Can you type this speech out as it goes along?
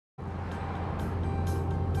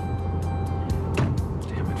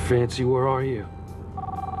Fancy, where are you?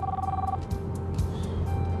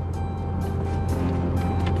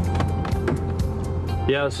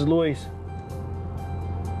 Yeah, this is Louise.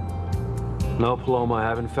 No, Paloma, I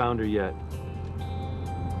haven't found her yet.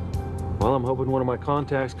 Well, I'm hoping one of my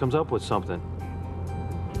contacts comes up with something.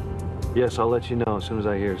 Yes, I'll let you know as soon as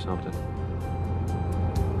I hear something.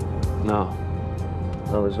 No,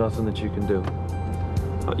 there's nothing that you can do.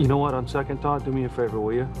 You know what, on second thought, do me a favor,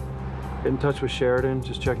 will you? Get in touch with Sheridan,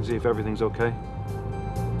 just check and see if everything's okay.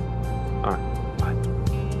 All right, bye.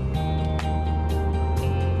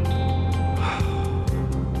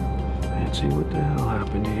 Fancy, what the hell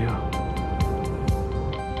happened to you?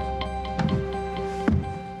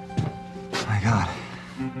 My God.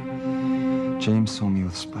 James saw me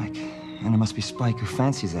with Spike. And it must be Spike who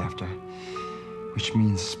Fancy's after. Which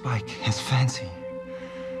means Spike has Fancy.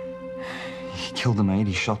 He killed the maid,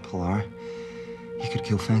 he shot Pilar. He could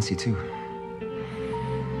kill Fancy, too.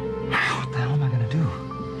 What the hell am I gonna do?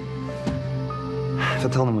 If I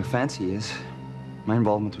tell them where Fancy is, my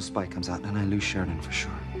involvement with Spike comes out, and I lose Sheridan for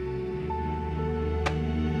sure.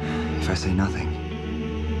 If I say nothing,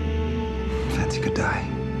 Fancy could die.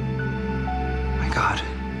 My God.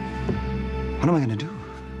 What am I gonna do?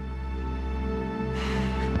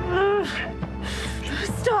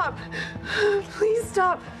 Stop! Please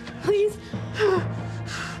stop! Please!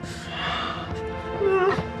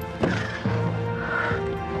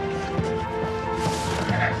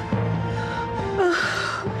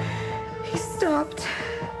 He stopped.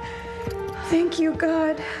 Thank you,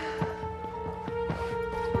 God.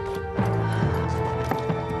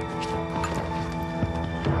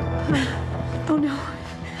 Oh no.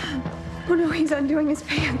 Oh no, he's undoing his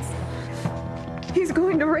pants. He's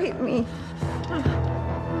going to rape me.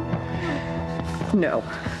 No.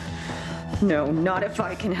 No, not if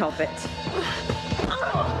I can help it.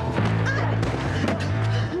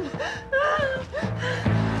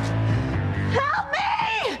 Help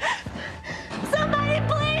me! Somebody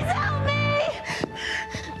please help me!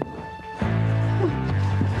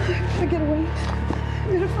 I gotta get away. I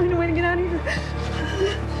gotta find a way to get out of here.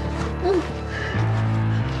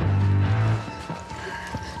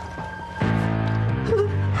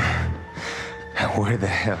 Where the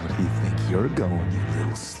hell do you think you're going, you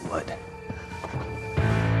little slut?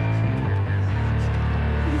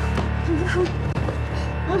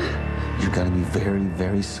 You're gonna be very,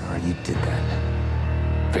 very sorry you did that.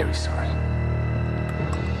 Very sorry.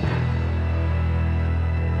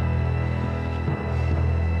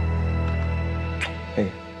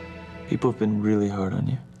 Hey, people have been really hard on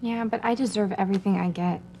you. Yeah, but I deserve everything I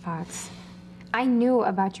get, Fox. I knew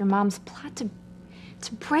about your mom's plot to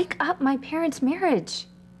break up my parents' marriage.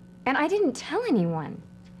 And I didn't tell anyone.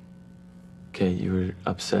 Okay, you were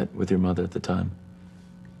upset with your mother at the time.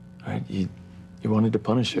 All right, you wanted to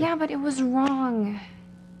punish her. Yeah, but it was wrong.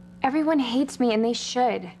 Everyone hates me, and they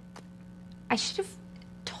should. I should have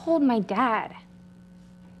told my dad. I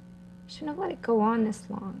shouldn't have let it go on this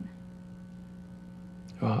long.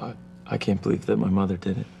 Well, I can't believe that my mother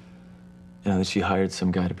did it. You know, that she hired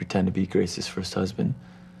some guy to pretend to be Grace's first husband.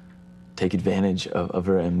 Take advantage of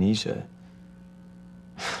her amnesia.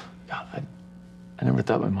 God, I never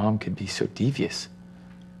thought my mom could be so devious.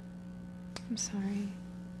 I'm sorry.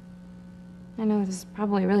 I know this is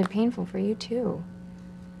probably really painful for you, too.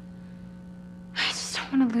 I just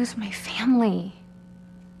don't want to lose my family.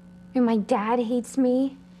 I mean, my dad hates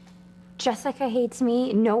me. Jessica hates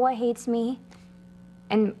me. Noah hates me.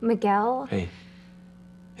 And Miguel. Hey,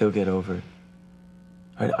 he'll get over it.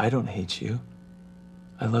 All right, I don't hate you.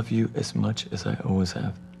 I love you as much as I always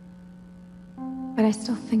have. But I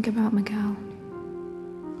still think about Miguel.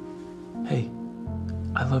 Hey,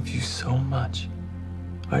 I love you so much.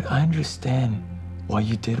 All right, I understand why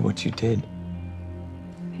you did what you did.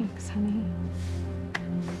 Thanks, honey.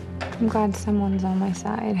 I'm glad someone's on my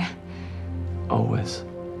side. Always.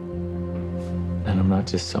 And I'm not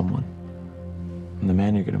just someone. I'm the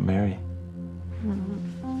man you're gonna marry.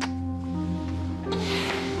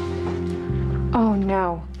 Oh,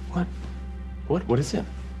 no. What? What is it?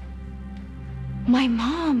 My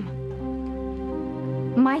mom.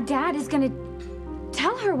 My dad is gonna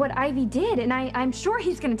tell her what Ivy did, and I'm sure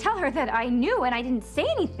he's gonna tell her that I knew and I didn't say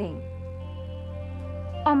anything.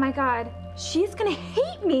 Oh my God, she's gonna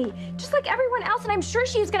hate me, just like everyone else, and I'm sure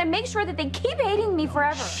she's gonna make sure that they keep hating me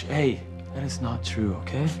forever. Shh, hey, that is not true,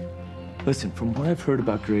 okay? Listen, from what I've heard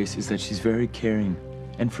about Grace is that she's very caring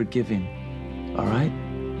and forgiving, all right?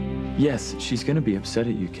 Yes, she's gonna be upset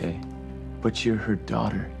at you, Kay, but you're her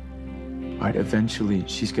daughter. All right, eventually,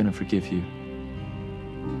 she's gonna forgive you.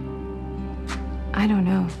 I don't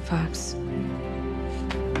know, Fox.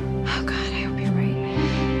 Oh God, I hope you're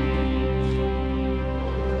right.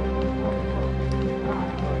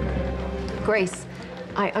 Grace,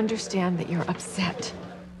 I understand that you're upset.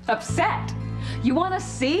 Upset? You want to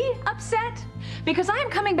see upset? Because I am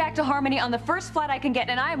coming back to Harmony on the first flight I can get,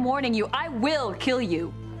 and I am warning you, I will kill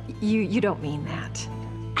you. You don't mean that.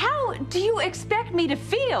 How do you expect me to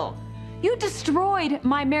feel? You destroyed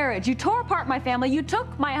my marriage. You tore apart my family. You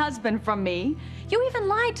took my husband from me. You even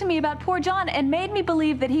lied to me about poor John and made me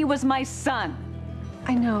believe that he was my son.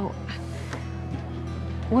 I know.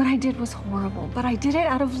 What I did was horrible, but I did it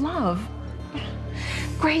out of love.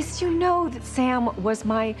 Grace, you know that Sam was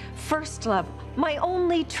my first love, my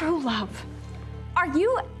only true love. Are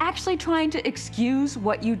you actually trying to excuse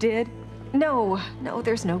what you did? No,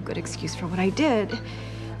 there's no good excuse for what I did.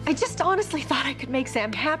 I just honestly thought I could make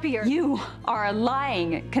Sam happier. You are a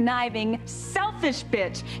lying, conniving, selfish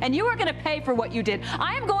bitch, and you are gonna pay for what you did.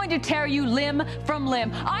 I am going to tear you limb from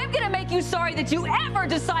limb. I'm gonna make you sorry that you ever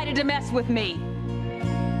decided to mess with me.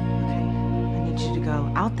 Okay, I need you to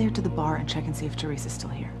go out there to the bar and check and see if Teresa's still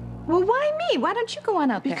here. Well, why me? Why don't you go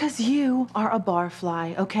on out there? Because you are a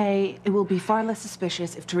barfly, okay? It will be far less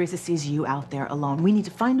suspicious if Teresa sees you out there alone. We need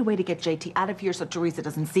to find a way to get JT out of here so Teresa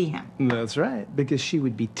doesn't see him. That's right, because she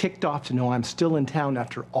would be ticked off to know I'm still in town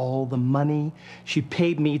after all the money she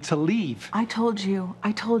paid me to leave. I told you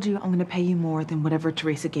I'm gonna pay you more than whatever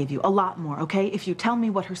Teresa gave you. A lot more, okay? If you tell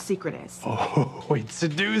me what her secret is. Oh, it's a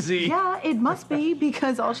doozy. Yeah, it must be,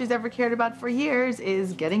 because all she's ever cared about for years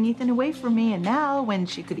is getting Ethan away from me, and now, when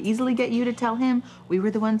she could easily get you to tell him we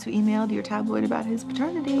were the ones who emailed your tabloid about his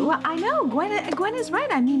paternity. Well, I know. Gwen is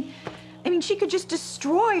right. I mean, she could just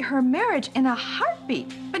destroy her marriage in a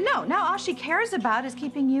heartbeat. But no, now all she cares about is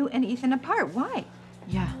keeping you and Ethan apart. Why?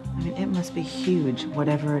 Yeah, it must be huge,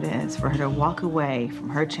 whatever it is, for her to walk away from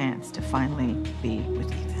her chance to finally be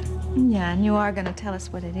with Ethan. Yeah, and you are gonna tell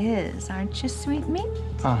us what it is, aren't you, sweet meat?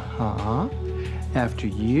 Uh-huh. After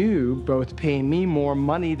you both pay me more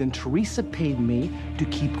money than Teresa paid me to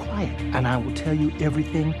keep quiet. And I will tell you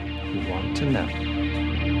everything you want to know.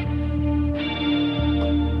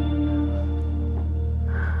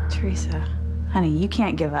 Teresa, honey, you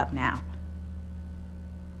can't give up now.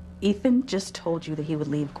 Ethan just told you that he would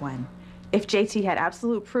leave Gwen. If JT had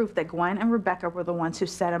absolute proof that Gwen and Rebecca were the ones who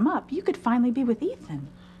set him up, you could finally be with Ethan.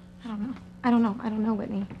 I don't know,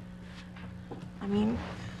 Whitney.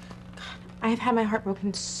 I have had my heart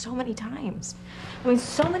broken so many times.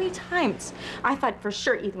 So many times. I thought for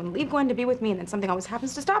sure Ethan would leave Gwen to be with me, and then something always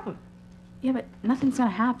happens to stop him. Yeah, but nothing's gonna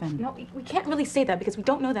happen. No, we can't really say that because we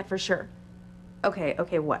don't know that for sure.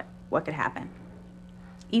 Okay, what? What could happen?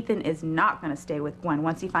 Ethan is not gonna stay with Gwen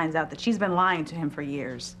once he finds out that she's been lying to him for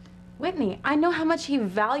years. Whitney, I know how much he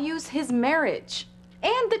values his marriage.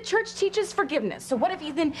 And the church teaches forgiveness. So what if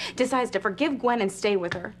Ethan decides to forgive Gwen and stay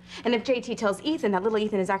with her? And if JT tells Ethan that little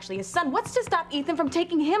Ethan is actually his son, what's to stop Ethan from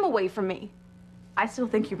taking him away from me? I still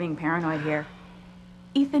think you're being paranoid here.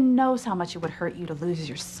 Ethan knows how much it would hurt you to lose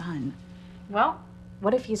your son. Well,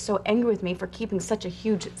 what if he's so angry with me for keeping such a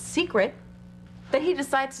huge secret that he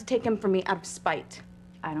decides to take him from me out of spite?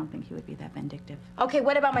 I don't think he would be that vindictive. Okay,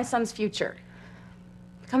 what about my son's future?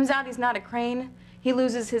 Comes out he's not a Crane. He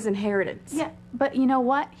loses his inheritance. Yeah, but you know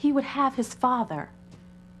what? He would have his father.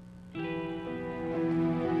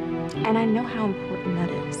 And I know how important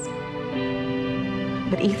that is.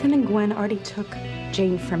 But Ethan and Gwen already took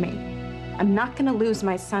Jane from me. I'm not gonna lose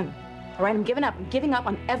my son. All right, I'm giving up. I'm giving up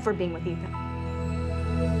on ever being with Ethan.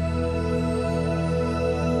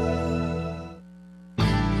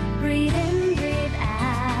 Breathe in, breathe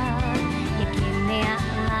out. You keep me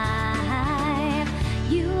alive.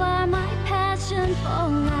 You are my passion for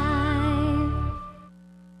life.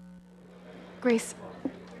 Grace,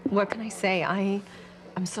 what can I say? I'm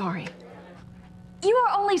sorry. You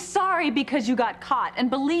are only sorry because you got caught.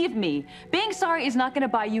 And believe me, being sorry is not going to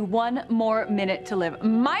buy you one more minute to live.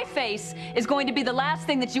 My face is going to be the last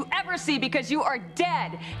thing that you ever see because you are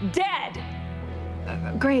dead. Dead!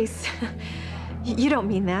 Grace, you don't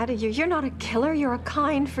mean that. You're not a killer. You're a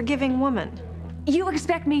kind, forgiving woman. You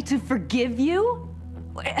expect me to forgive you?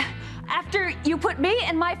 After you put me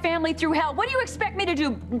and my family through hell, what do you expect me to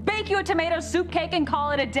do? Bake you a tomato soup cake and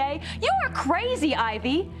call it a day? You are crazy,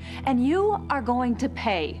 Ivy. And you are going to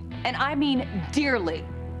pay. And I mean dearly.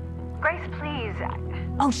 Grace, please.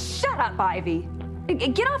 Oh, shut up, Ivy.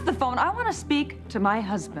 Get off the phone. I want to speak to my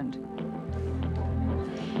husband.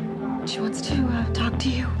 She wants to talk to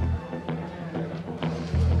you.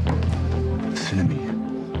 Listen to me.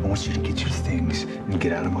 I want you to get your things and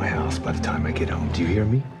get out of my house by the time I get home. Do you hear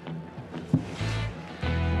me?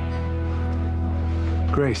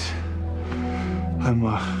 Grace,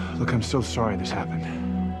 look, I'm so sorry this happened.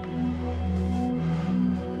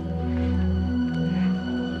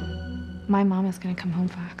 My mom is gonna come home,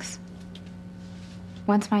 Fox.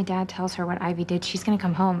 once my dad tells her what Ivy did, she's gonna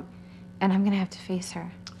come home, and I'm gonna have to face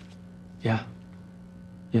her. Yeah.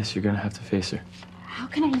 Yes, you're gonna have to face her. How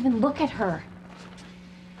can I even look at her?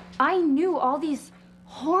 I knew all these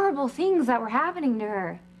horrible things that were happening to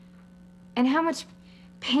her, and how much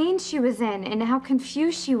pain she was in, and how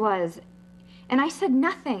confused she was, and I said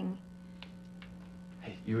nothing.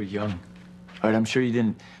 Hey, you were young. All right, I'm sure you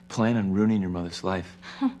didn't plan on ruining your mother's life.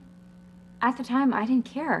 At the time, I didn't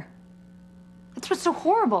care. That's what's so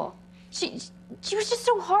horrible. She was just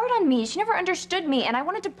so hard on me. She never understood me, and I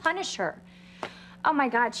wanted to punish her. Oh my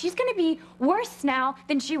God, she's gonna be worse now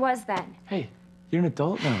than she was then. Hey, you're an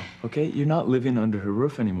adult now, okay? You're not living under her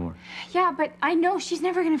roof anymore. Yeah, but I know she's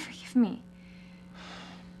never gonna forgive me.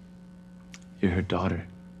 You're her daughter,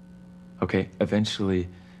 okay? Eventually,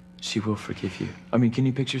 she will forgive you. I mean, can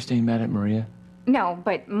you picture staying mad at Maria? No,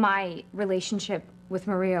 but my relationship with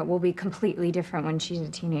Maria will be completely different when she's a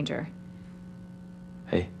teenager.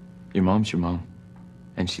 Hey, your mom's your mom,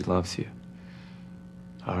 and she loves you.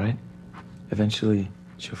 All right? Eventually,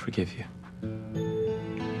 she'll forgive you.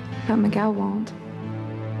 But Miguel won't.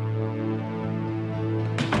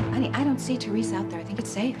 Honey, I don't see Teresa out there. I think it's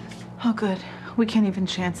safe. Oh, good. We can't even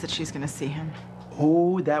chance that she's gonna see him.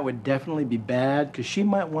 Oh, that would definitely be bad, because she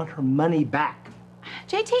might want her money back.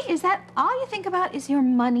 JT, is that all you think about is your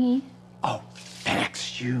money? Oh,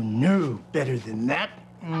 Max, you knew better than that.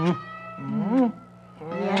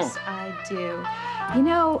 Yes, I do. You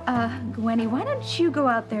know, Gwenny, why don't you go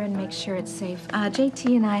out there and make sure it's safe?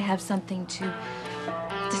 JT and I have something to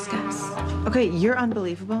discuss. Okay, you're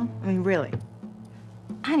unbelievable. I mean, really.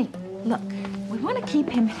 Honey, look, we want to keep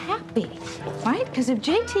him happy, right? Because if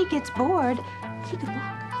JT gets bored, he could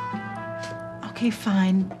walk. Okay,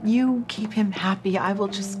 fine. You keep him happy. I will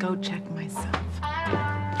just go check myself.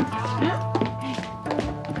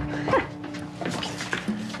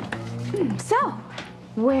 So,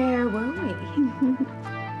 where were we?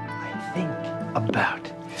 I think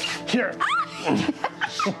about here. Be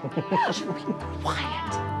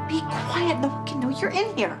quiet. Be quiet. No one can know you're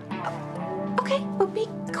in here. Okay, well, be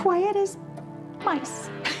quiet as mice.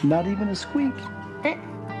 Not even a squeak.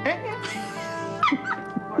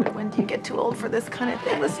 When do you get too old for this kind of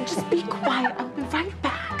thing? Listen, just be quiet. I'll be right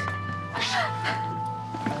back.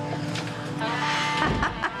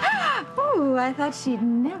 Ooh, I thought she'd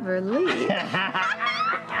never leave.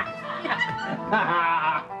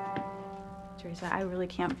 Teresa, I really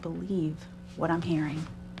can't believe what I'm hearing.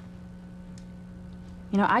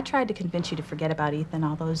 You know, I tried to convince you to forget about Ethan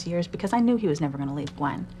all those years because I knew he was never going to leave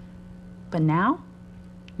Gwen. But now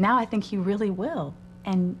I think he really will.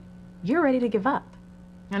 And you're ready to give up.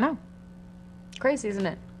 I know. Crazy, isn't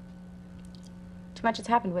it? Too much has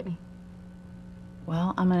happened, Whitney.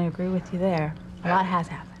 Well, I'm going to agree with you there. A lot has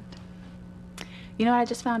happened. You know what I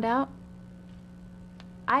just found out?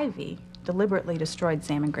 Ivy deliberately destroyed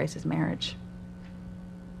Sam and Grace's marriage.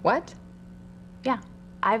 What? Yeah.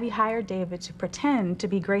 Ivy hired David to pretend to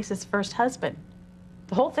be Grace's first husband.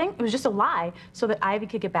 The whole thing, it was just a lie so that Ivy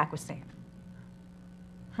could get back with Sam.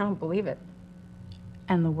 I don't believe it.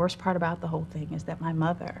 And the worst part about the whole thing is that my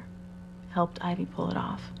mother helped Ivy pull it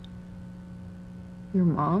off. Your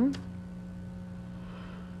mom?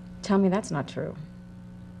 Tell me that's not true.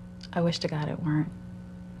 I wish to God it weren't.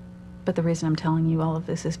 But the reason I'm telling you all of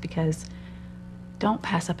this is because don't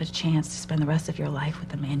pass up a chance to spend the rest of your life with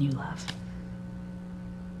the man you love.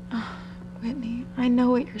 Oh, Whitney, I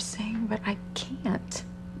know what you're saying, but I can't.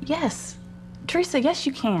 Yes. Teresa, yes,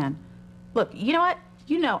 you can. Look, you know what?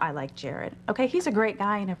 You know I like Jared, okay? He's a great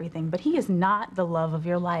guy and everything, but he is not the love of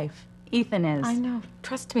your life. Ethan is. I know.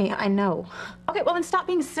 Trust me, I know. Okay, well then stop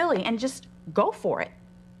being silly and just go for it.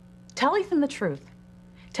 Tell Ethan the truth.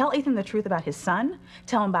 Tell Ethan the truth about his son,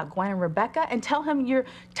 tell him about Gwen and Rebecca, and tell him you're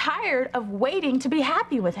tired of waiting to be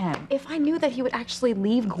happy with him. If I knew that he would actually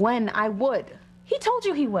leave Gwen, I would. He told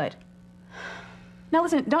you he would. Now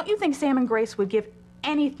listen, don't you think Sam and Grace would give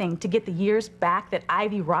anything to get the years back that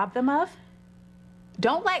Ivy robbed them of?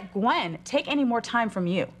 Don't let Gwen take any more time from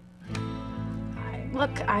you.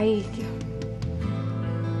 Look, I'm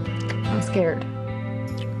scared.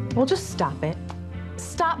 Well, just stop it.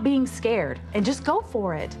 Stop being scared and just go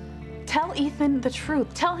for it. Tell Ethan the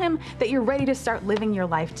truth. Tell him that you're ready to start living your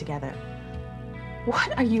life together.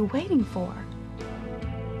 What are you waiting for?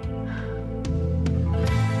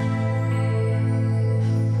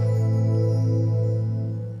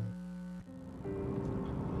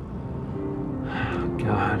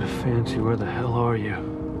 God, Fancy, where the hell are you?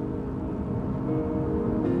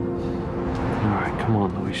 All right, come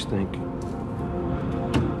on, Louise, think.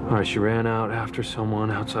 All right, she ran out after someone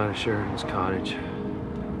outside of Sheridan's cottage.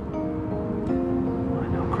 I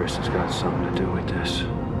know Chris Grace has got something to do with this. If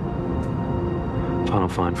I don't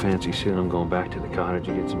find Fancy soon, I'm going back to the cottage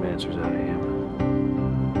to get some answers out of him.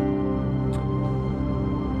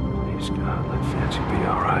 Please, God, let Fancy be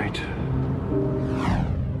all right.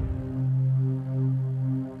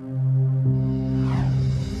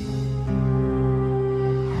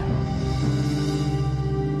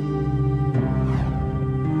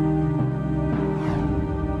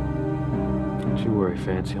 Don't you worry,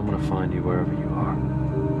 Fancy. I'm gonna find you wherever you are.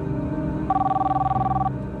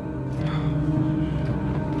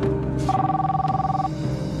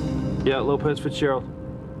 Yeah, Lopez Fitzgerald.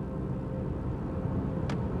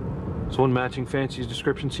 Is one matching Fancy's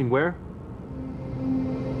description seen where?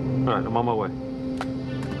 All right, I'm on my way.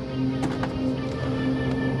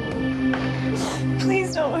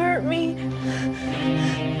 Please don't hurt me.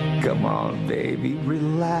 Come on, baby,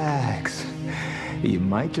 relax. You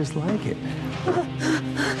might just like it.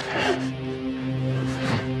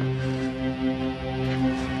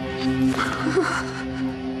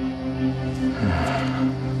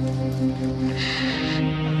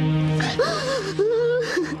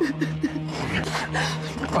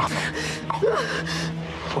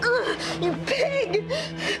 You pig!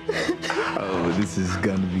 Oh, this is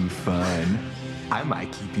gonna be fun. I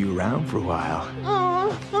might keep you around for a while.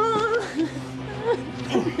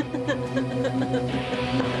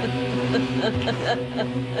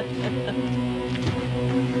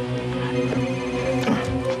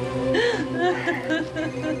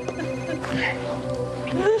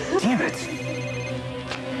 Damn it!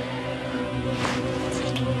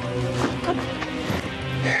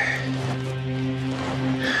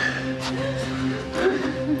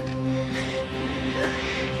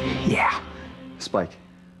 Yeah. Spike,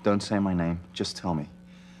 don't say my name. Just tell me.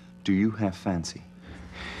 Do you have Fancy?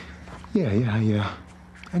 Yeah.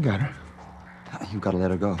 I got her. You gotta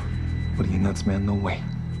let her go. What are you nuts, man? No way.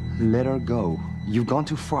 Let her go. You've gone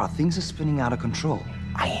too far. Things are spinning out of control.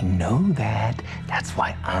 I know that. That's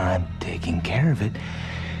why I'm taking care of it.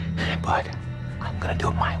 But I'm gonna do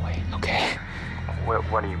it my way, okay?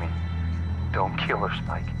 What do you mean? Don't kill her,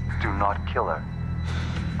 Spike. Do not kill her.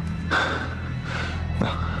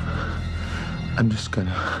 Well, I'm just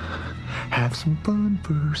gonna have some fun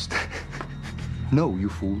first. No, you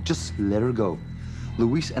fool. Just let her go.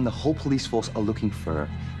 Luis and the whole police force are looking for her.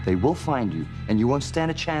 They will find you, and you won't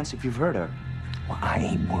stand a chance if you've hurt her. Well, I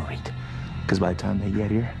ain't worried. Because by the time they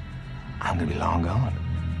get here, I'm gonna be long gone.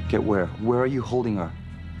 Get where? Where are you holding her?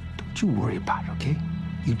 Don't you worry about it, okay?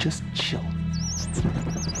 You just chill.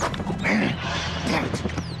 Oh, man. Damn it.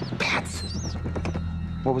 Bats.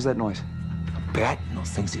 What was that noise? A bat? And those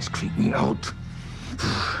things just creep me out.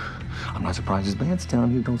 I'm not surprised this band's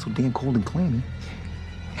down here going so damn cold and clammy.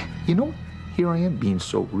 You know, here I am being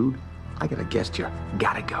so rude. I got a guest here.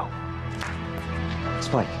 Gotta go.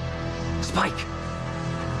 Spike. Spike!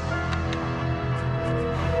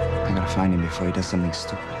 I gotta find him before he does something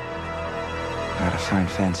stupid. I gotta find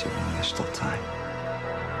Fancy while there's still time.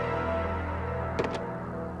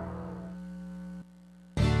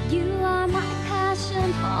 You are my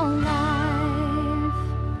passion for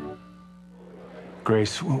life.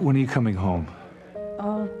 Grace, when are you coming home?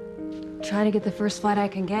 I'll try to get the first flight I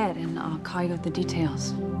can get, and I'll call you with the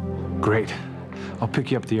details. Great. I'll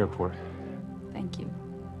pick you up at the airport. Thank you.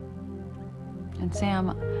 And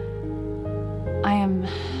Sam, I am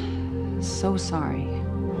so sorry.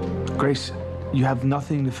 Grace, you have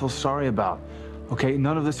nothing to feel sorry about, okay?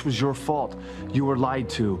 None of this was your fault. You were lied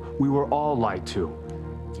to. We were all lied to.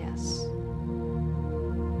 Yes.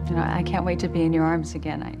 You know, I can't wait to be in your arms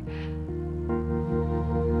again.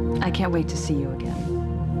 I can't wait to see you again,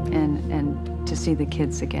 and to see the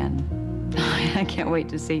kids again. I can't wait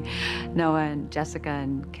to see Noah and Jessica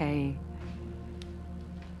and Kay.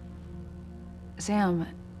 Sam,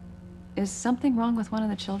 is something wrong with one of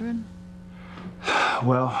the children?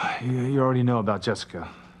 Well, you already know about Jessica.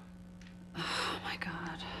 Oh, my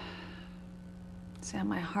God. Sam,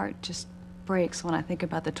 my heart just breaks when I think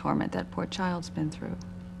about the torment that poor child's been through.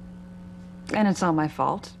 And it's not my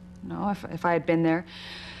fault. No, if I had been there,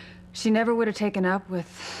 she never would have taken up with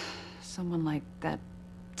someone like that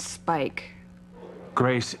Spike.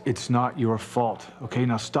 Grace, it's not your fault, okay?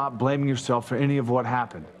 Now stop blaming yourself for any of what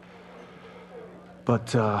happened.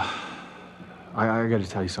 But, I gotta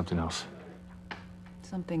tell you something else.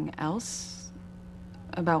 Something else?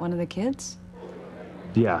 About one of the kids?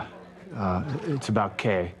 Yeah, it's about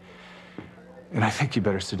Kay. And I think you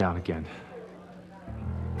better sit down again.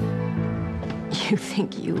 You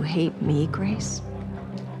think you hate me, Grace?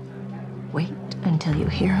 Wait until you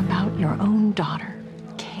hear about your own daughter,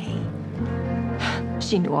 Kay.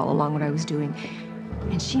 She knew all along what I was doing,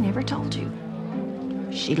 and she never told you.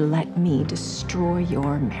 She let me destroy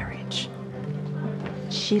your marriage.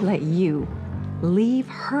 She let you leave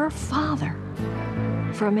her father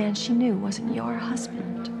for a man she knew wasn't your husband.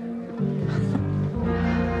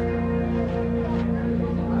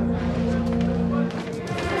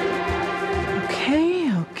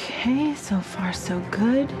 Okay, so far so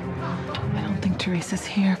good. I don't think Teresa's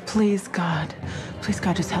here. Please, God,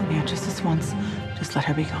 just help me out just this once. Just let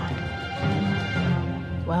her be gone.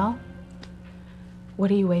 Well,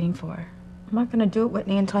 what are you waiting for? I'm not gonna do it,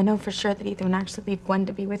 Whitney, until I know for sure that Ethan would actually leave Gwen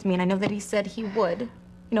to be with me, and I know that he said he would. You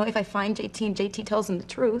know, if I find JT and JT tells him the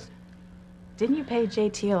truth. Didn't you pay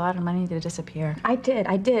JT a lot of money to disappear? I did,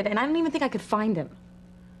 and I don't even think I could find him.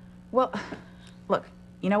 Well, look,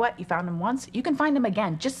 you know what? You found him once, you can find him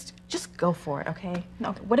again. Just go for it, okay?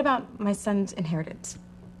 No, what about my son's inheritance?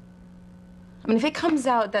 I mean, if it comes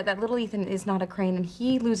out that little Ethan is not a Crane and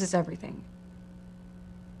he loses everything.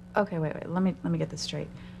 Okay, wait. Let me get this straight.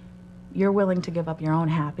 You're willing to give up your own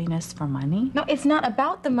happiness for money? No, it's not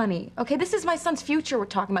about the money, okay? This is my son's future we're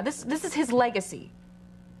talking about. This is his legacy.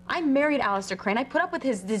 I married Alistair Crane. I put up with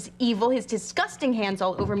his disgusting hands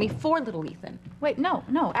all over me for little Ethan. Wait, no,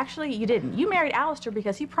 actually you didn't. You married Alistair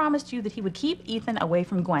because he promised you that he would keep Ethan away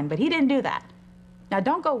from Gwen, but he didn't do that. Now,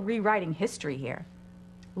 don't go rewriting history here.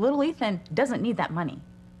 Little Ethan doesn't need that money.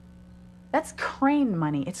 That's Crane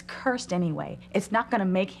money. It's cursed anyway. It's not gonna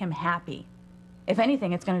make him happy. If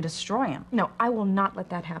anything, it's gonna destroy him. No, I will not let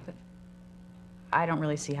that happen. I don't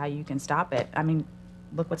really see how you can stop it. I mean,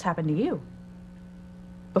 look what's happened to you.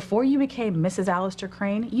 Before you became Mrs. Alistair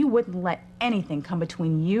Crane, you wouldn't let anything come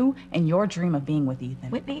between you and your dream of being with Ethan.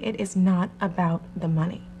 Whitney, it is not about the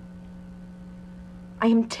money. I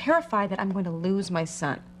am terrified that I'm going to lose my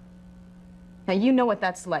son. Now, you know what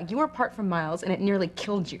that's like. You were apart from Miles, and it nearly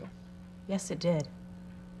killed you. Yes, it did.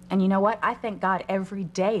 And you know what? I thank God every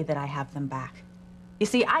day that I have them back. You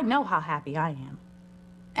see, I know how happy I am.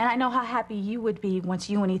 And I know how happy you would be once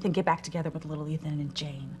you and Ethan get back together with little Ethan and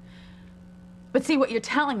Jane. But see, what you're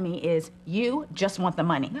telling me is you just want the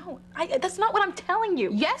money. No, that's not what I'm telling you.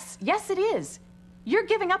 Yes, it is. You're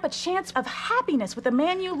giving up a chance of happiness with a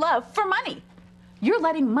man you love for money. You're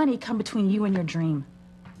letting money come between you and your dream.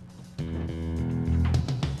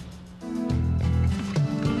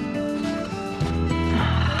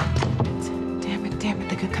 Damn it,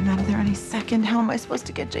 they could come out of there any second. How am I supposed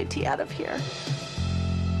to get JT out of here?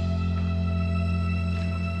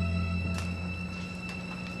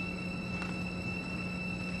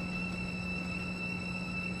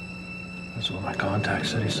 That's what my contact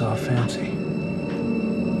said he saw Fancy.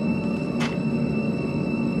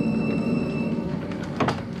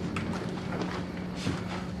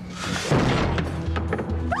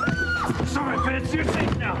 Sorry, Fancy, you're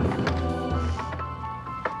safe now.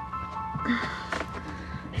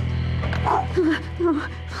 No,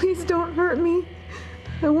 please don't hurt me.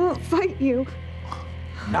 I won't fight you.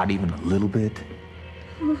 Not even a little bit?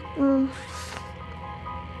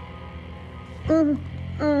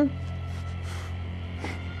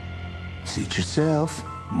 Suit yourself.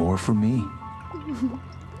 More for me.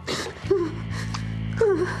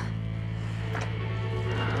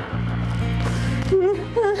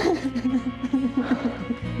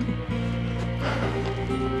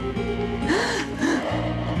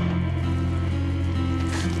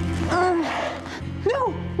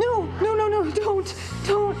 No,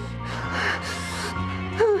 don't.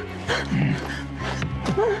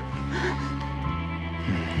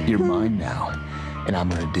 You're mine now, and I'm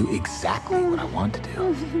gonna do exactly what I want to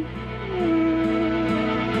do.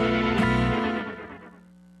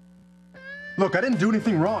 Look, I didn't do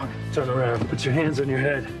anything wrong. Turn around. Put your hands on your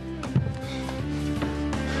head.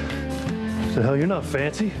 What the hell, you're not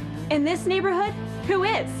Fancy? In this neighborhood, who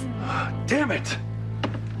is? Damn it!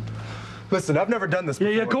 Listen, I've never done this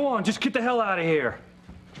before. Yeah, go on. Just get the hell out of here.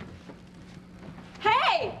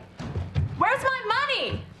 Hey! Where's my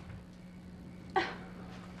money?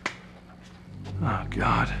 Oh,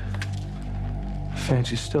 God.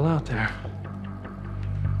 Fancy's still out there.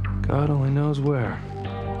 God only knows where.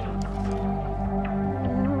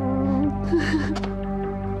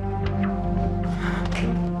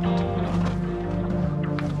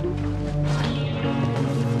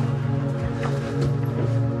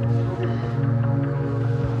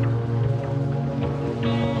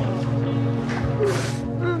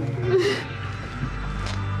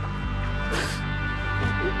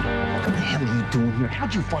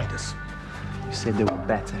 How'd you find us? You said there were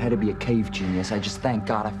bats. It had to be a cave genius. I just thank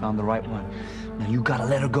God I found the right one. Now you gotta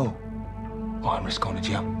let her go. Oh, I'm just going to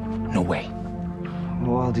jail. No way.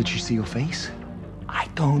 Well, did you see your face? I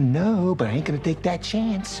don't know, but I ain't gonna take that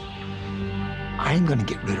chance. I ain't gonna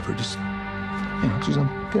get rid of her. Just Yeah, she's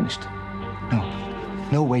unfinished. No.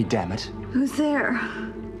 No way, damn it. Who's there?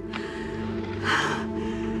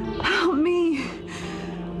 Help me.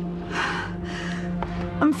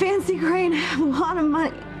 I'm Fancy Crane. I have a lot of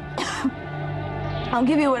money. I'll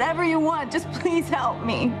give you whatever you want. Just please help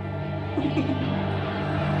me.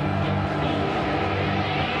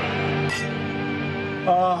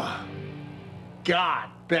 Oh, God,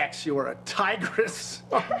 Bex, you are a tigress.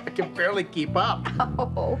 I can barely keep up.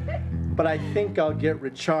 Oh. But I think I'll get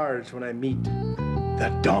recharged when I meet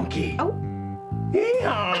the donkey. Oh.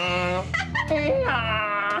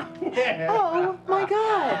 Oh, my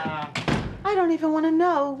God. I don't even want to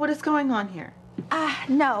know what is going on here.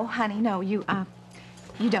 No, honey, no, you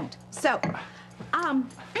don't. So,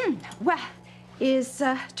 well, is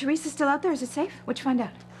Teresa still out there? Is it safe? What'd you find out?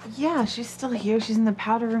 Yeah, she's still here. She's in the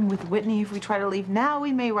powder room with Whitney. If we try to leave now,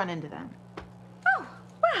 we may run into them. Oh,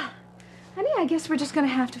 well, honey, I guess we're just gonna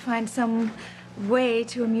have to find some way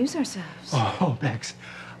to amuse ourselves. Oh, Bex,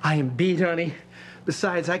 I am beat, honey.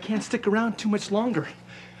 Besides, I can't stick around too much longer.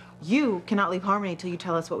 You cannot leave Harmony till you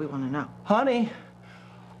tell us what we want to know. Honey,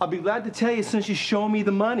 I'll be glad to tell you since you show me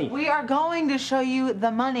the money. We are going to show you the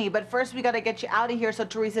money, but first we got to get you out of here so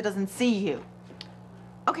Teresa doesn't see you.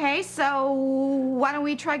 Okay, so why don't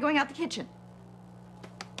we try going out the kitchen?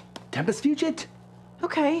 Tempest Fugit?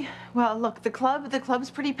 Okay, well, look, the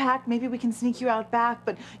club's pretty packed. Maybe we can sneak you out back,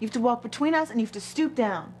 but you have to walk between us and you have to stoop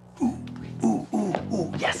down.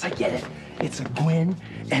 Ooh, yes, I get it. It's a Gwen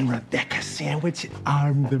and Rebecca sandwich.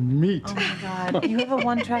 I'm the meat. Oh, my God. You have a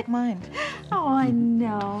one-track mind. Oh, I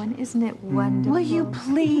know, and isn't it wonderful? Will you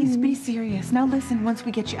please be serious? Now, listen, once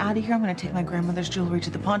we get you out of here, I'm going to take my grandmother's jewelry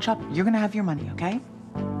to the pawn shop. You're going to have your money, okay?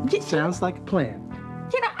 Sounds like a plan.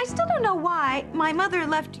 You know, I still don't know why my mother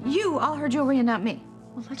left you all her jewelry and not me.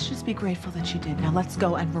 Well, let's just be grateful that she did. Now, let's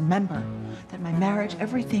go and remember that my marriage,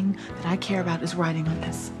 everything that I care about is riding on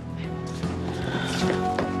this.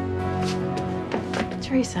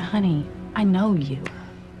 Teresa, honey, I know you.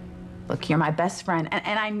 Look, you're my best friend,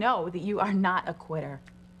 and I know that you are not a quitter.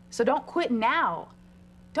 So don't quit now.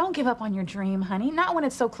 Don't give up on your dream, honey, not when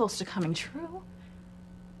it's so close to coming true.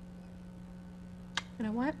 You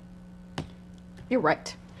know what? You're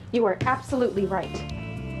right. You are absolutely right.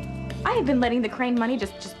 I have been letting the Crane money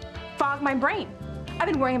just fog my brain. I've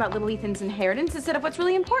been worrying about little Ethan's inheritance instead of what's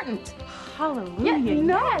really important. Hallelujah.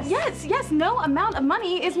 Yes. No amount of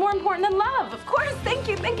money is more important than love. Of course. Thank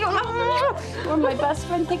you. You're my best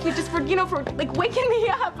friend. Thank you just for like waking me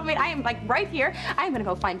up. I mean, I am like right here. I am gonna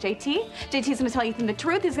go find JT. JT's gonna tell Ethan the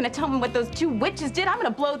truth. He's gonna tell him what those two witches did. I'm gonna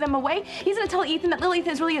blow them away. He's gonna tell Ethan that little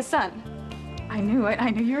Ethan is really his son. I knew it. I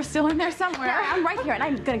knew you were still in there somewhere. Yeah, I'm right here, and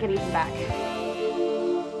I'm gonna get Ethan back.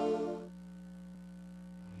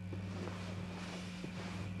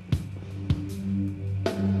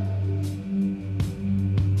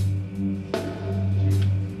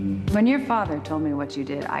 When your father told me what you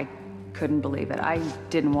did, I couldn't believe it. I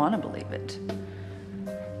didn't want to believe it.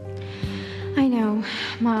 I know,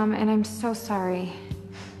 Mom, and I'm so sorry.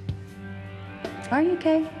 Are you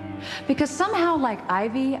okay? Because somehow, like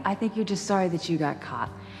Ivy, I think you're just sorry that you got caught.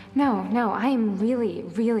 No, I am really,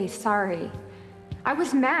 really sorry. I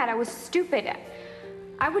was mad. I was stupid.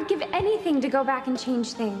 I would give anything to go back and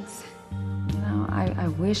change things. You know, I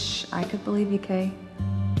wish I could believe you, Kay.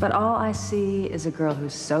 But all I see is a girl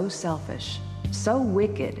who's so selfish, so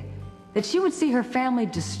wicked, that she would see her family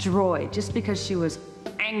destroyed just because she was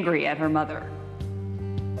angry at her mother.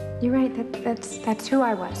 You're right, that's who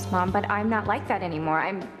I was, Mom, but I'm not like that anymore.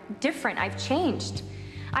 I'm different, I've changed.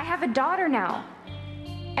 I have a daughter now.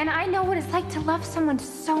 And I know what it's like to love someone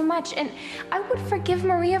so much, and I would forgive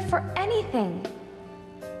Maria for anything.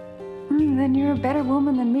 Then you're a better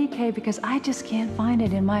woman than me, Kay, because I just can't find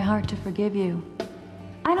it in my heart to forgive you.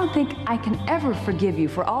 I don't think I can ever forgive you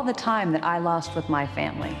for all the time that I lost with my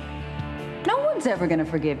family. No one's ever gonna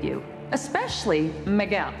forgive you, especially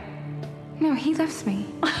Miguel. No, he loves me.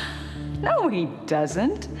 No, he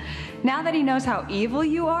doesn't. Now that he knows how evil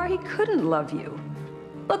you are, he couldn't love you.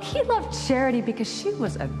 Look, he loved Charity because she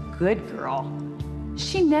was a good girl.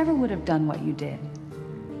 She never would have done what you did.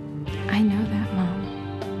 I know that, Mom.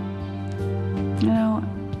 You know,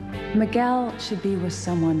 Miguel should be with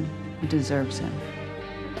someone who deserves him.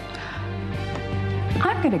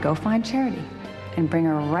 I'm gonna go find Charity and bring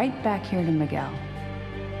her right back here to Miguel.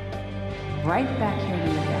 Right back here to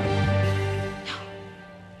Miguel.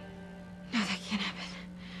 No, that can't happen.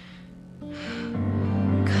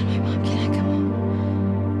 God, my mom cannot come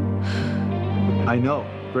home. I know.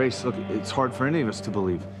 Grace, look, it's hard for any of us to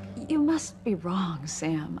believe. You must be wrong,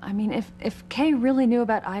 Sam. I mean, if Kay really knew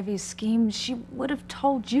about Ivy's scheme, she would have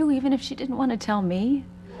told you even if she didn't want to tell me.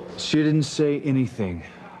 She didn't say anything,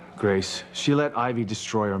 Grace. She let Ivy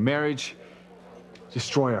destroy our marriage,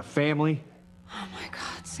 destroy our family. Oh my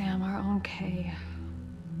God, Sam, our own Kay.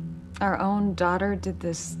 Our own daughter did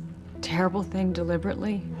this terrible thing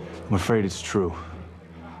deliberately. I'm afraid it's true.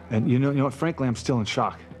 And you know what? Frankly, I'm still in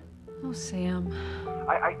shock. Oh, Sam.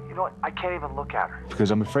 You know what? I can't even look at her.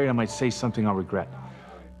 Because I'm afraid I might say something I'll regret.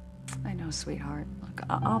 I know, sweetheart. Look,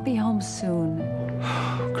 I'll be home soon.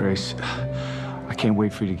 Grace, I can't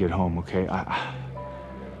wait for you to get home, okay? I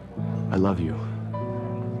love you.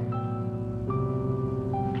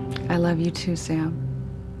 I love you too, Sam.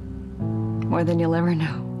 More than you'll ever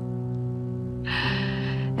know.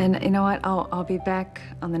 And you know what? I'll be back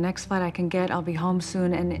on the next flight I can get. I'll be home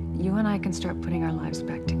soon, and you and I can start putting our lives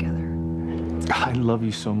back together. I love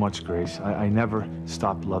you so much, Grace. I never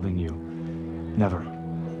stopped loving you. Never.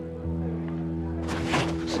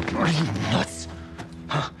 Are you nuts?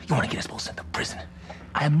 Huh? You want to get us both sent to prison?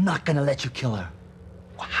 I am not gonna let you kill her.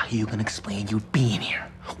 Well, how are you gonna explain you being here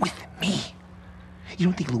with me? You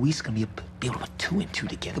don't think Luis is gonna be able to put 2 and 2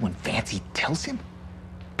 together when Fancy tells him?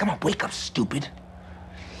 Come on, wake up, stupid.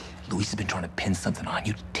 Luis has been trying to pin something on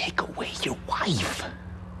you to take away your wife.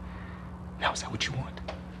 Now, is that what you want?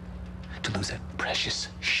 To lose that precious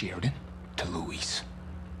Sheridan to Luis?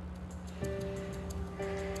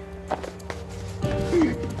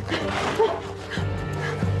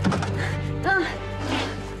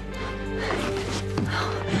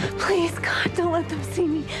 Please, God, don't let them see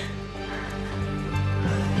me.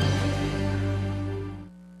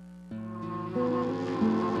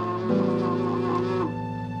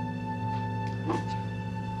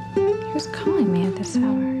 Who's calling me at this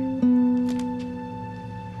hour?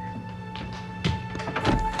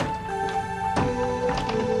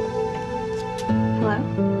 Hello?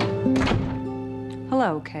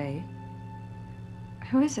 Hello, Kay.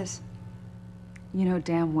 Who is this? You know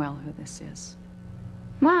damn well who this is.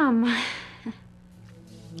 Mom.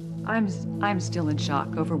 I'm still in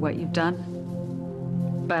shock over what you've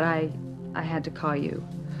done. But I had to call you.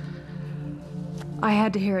 I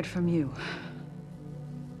had to hear it from you.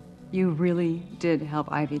 You really did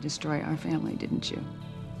help Ivy destroy our family, didn't you?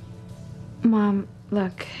 Mom,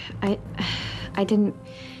 look, I didn't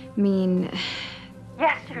mean...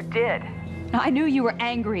 Yes, you did. I knew you were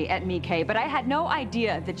angry at me, Kay, but I had no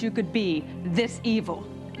idea that you could be this evil.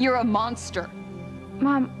 You're a monster.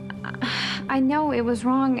 Mom, I know it was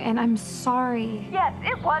wrong, and I'm sorry. Yes,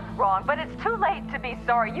 it was wrong, but it's too late to be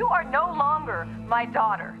sorry. You are no longer my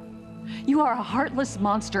daughter. You are a heartless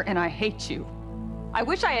monster, and I hate you. I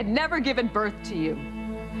wish I had never given birth to you.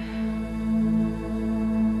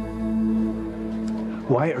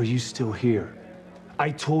 Why are you still here? I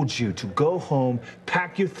told you to go home,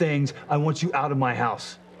 pack your things. I want you out of my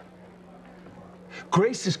house.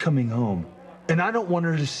 Grace is coming home, and I don't want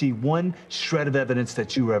her to see one shred of evidence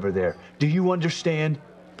that you were ever there. Do you understand?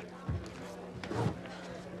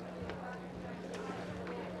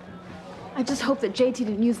 I just hope that JT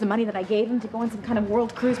didn't use the money that I gave him to go on some kind of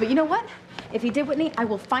world cruise. But you know what? If he did, Whitney, I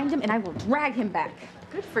will find him and I will drag him back.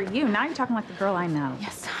 Good for you. Now you're talking like the girl I know.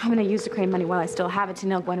 Yes, I'm gonna use the crane money while I still have it to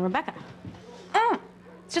nail Gwen and Rebecca.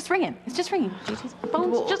 It's just ringing. It's just ringing. JT's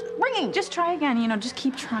phone's just ringing. Just try again, you know, just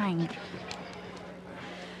keep trying.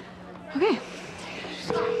 Okay.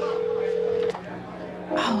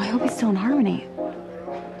 Oh, I hope he's still in harmony.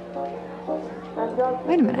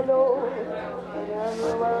 Wait a minute.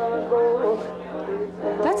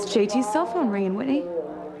 That's JT's cell phone ringing, Whitney.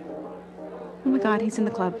 Oh my God, he's in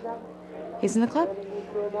the club. He's in the club?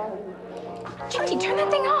 JT, turn that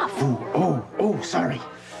thing off. Oh, sorry.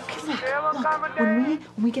 Okay, look, when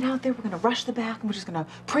we get out there, we're gonna rush the back and we're just gonna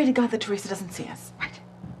pray to God that Teresa doesn't see us. Right.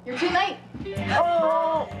 You're too late.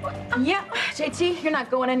 Oh. Yeah, JT, you're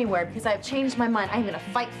not going anywhere because I've changed my mind. I'm gonna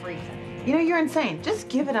fight for Ethan. You know, you're insane. Just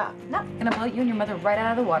give it up. No, I'm gonna blow you and your mother right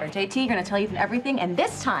out of the water. JT, you're gonna tell Ethan everything, and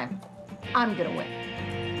this time, I'm gonna win.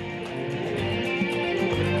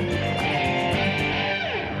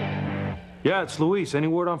 Yeah, it's Luis. Any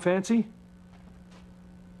word on Fancy?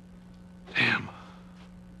 Damn.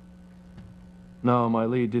 No, my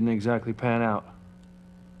lead didn't exactly pan out.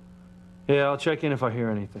 Yeah, I'll check in if I hear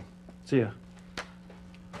anything. See ya.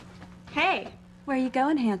 Hey, where you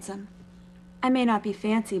going, handsome? I may not be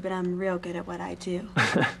fancy, but I'm real good at what I do.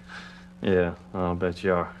 Yeah, I'll bet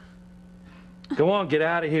you are. Go on, get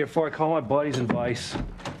out of here before I call my buddies and Vice.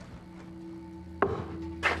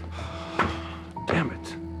 Damn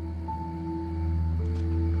it.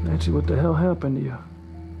 Nancy, what the hell happened to you?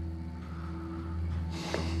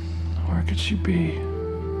 Where could she be?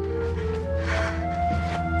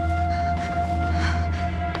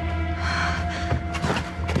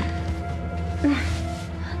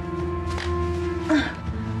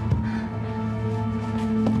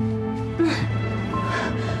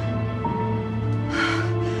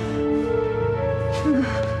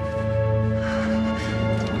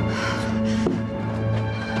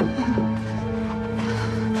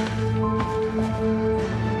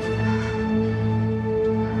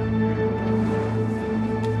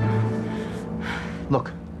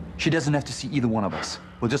 Look, she doesn't have to see either one of us.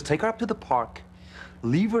 We'll just take her up to the park,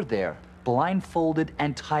 leave her there, blindfolded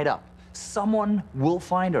and tied up. Someone will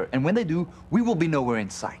find her, and when they do, we will be nowhere in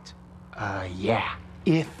sight. Yeah,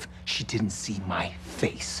 if she didn't see my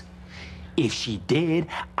face. If she did,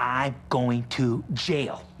 I'm going to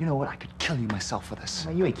jail. You know what? I could kill you myself for this.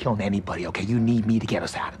 Now, you ain't killing anybody, okay? You need me to get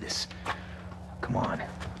us out of this. Come on.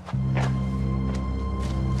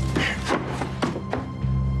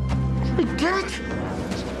 Hey, damn it!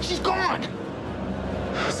 She's gone!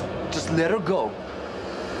 Just let her go.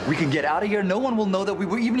 We can get out of here. No one will know that we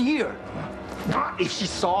were even here. Not if she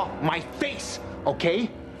saw my face, okay?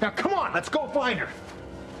 Now, come on, let's go find her.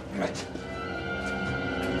 Right.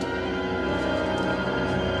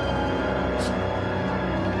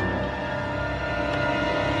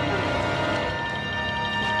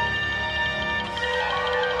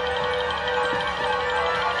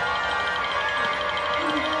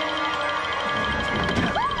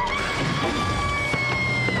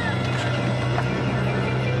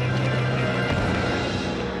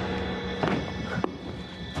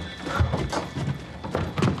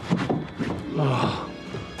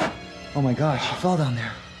 Oh my gosh, she fell down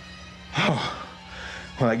there. Oh,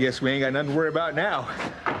 well, I guess we ain't got nothing to worry about now.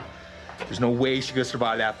 There's no way she could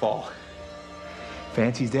survive that fall.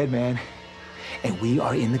 Fancy's dead, man. And we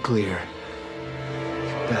are in the clear.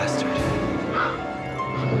 You bastard.